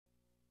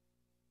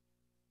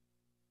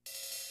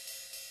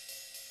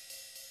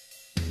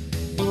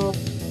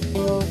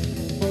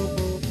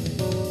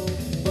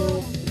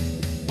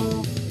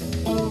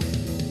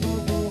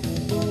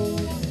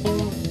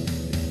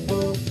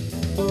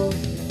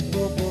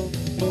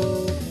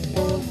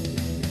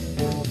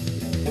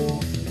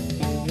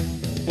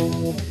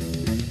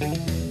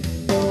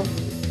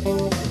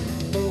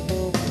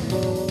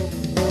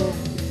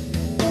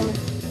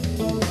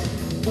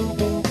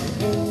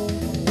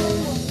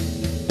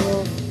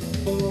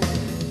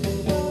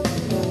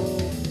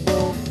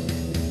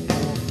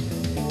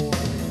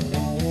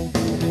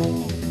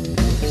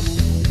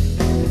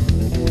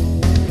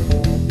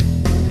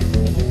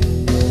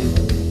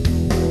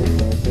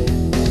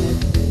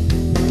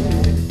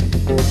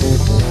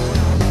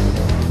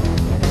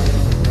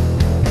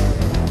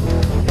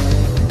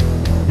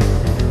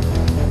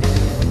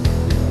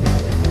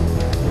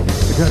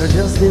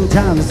just in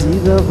time to see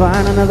the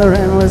vine. Another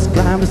endless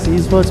climb to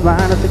seize what's mine.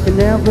 I'm thinking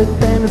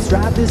everything is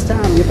right this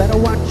time. You better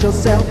watch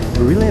yourself,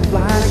 you're really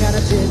blind. I got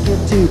a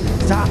ticket to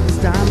stop this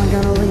time. I'm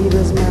gonna leave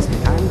this mess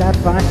behind that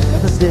vine.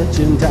 Got the stitch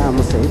in time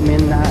will save me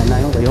now, and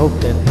I only hope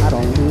that I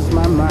don't lose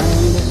my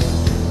mind.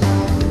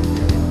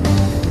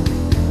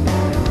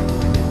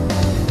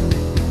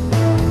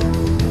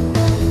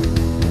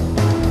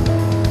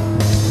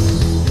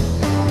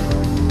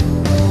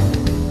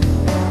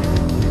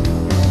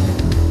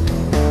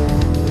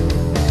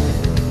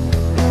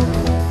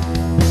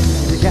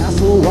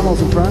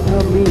 Walls in front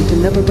of me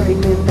can never break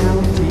me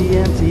down.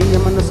 TNT,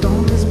 I'm gonna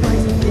storm this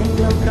place. The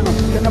kingdom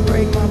come, gonna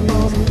break my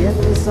balls and get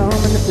me some.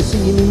 And if you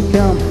see me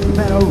come, you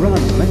better run.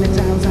 Many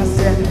times I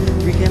said,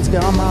 freaking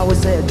scum, I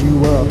always set you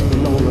up. The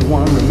lonely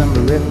one,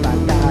 remember if I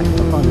die,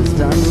 the fun is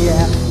done,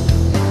 yeah.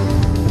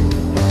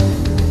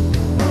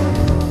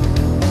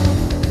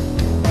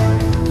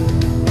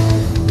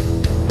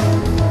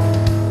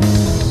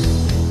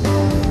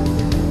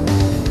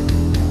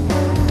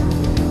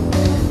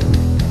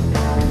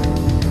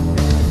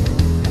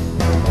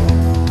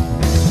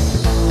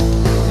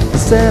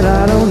 Said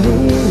I don't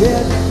need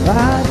it,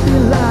 I'd be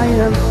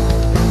lying.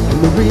 And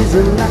the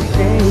reason I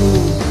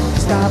came,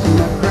 stopping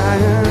my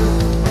crying.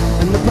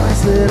 And the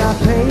price that I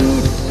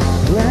paid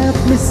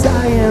left me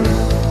sighing.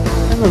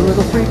 And the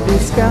little freaking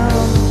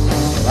scum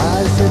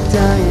lies a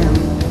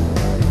dying.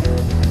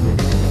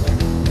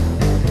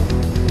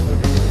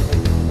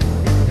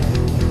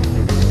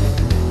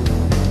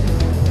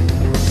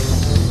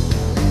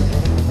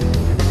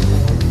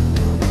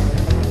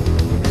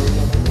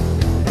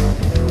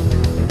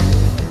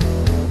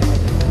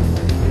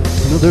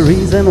 The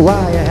reason why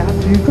I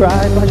have to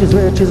cry, flashes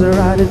riches are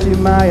right into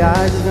my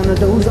eyes. It's gonna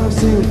doze off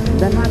soon,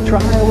 then I try.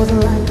 I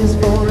wasn't like this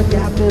for a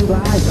captain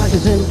blind.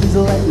 Flashes in, please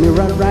let me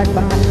run right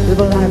by. Live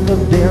a life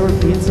of dare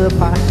and pizza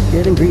pie.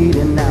 Getting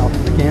greedy now,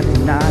 I can't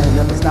deny.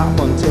 Never stop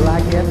until I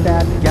get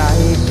that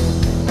guy.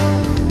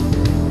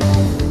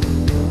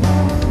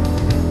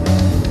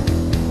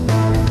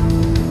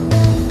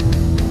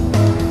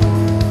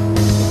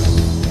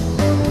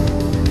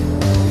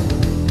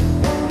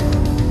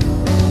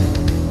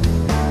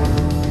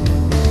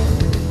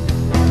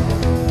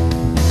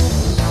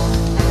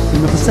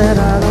 If I said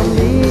I don't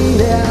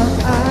need it,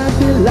 I'd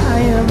be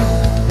lying.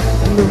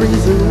 And the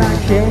reason I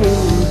came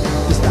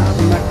to stop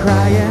my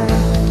crying.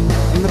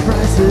 And the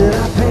price that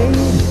I paid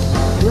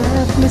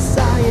left me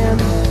sighing.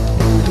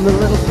 And the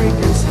little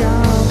freaking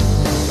scum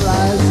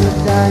lies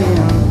a dying.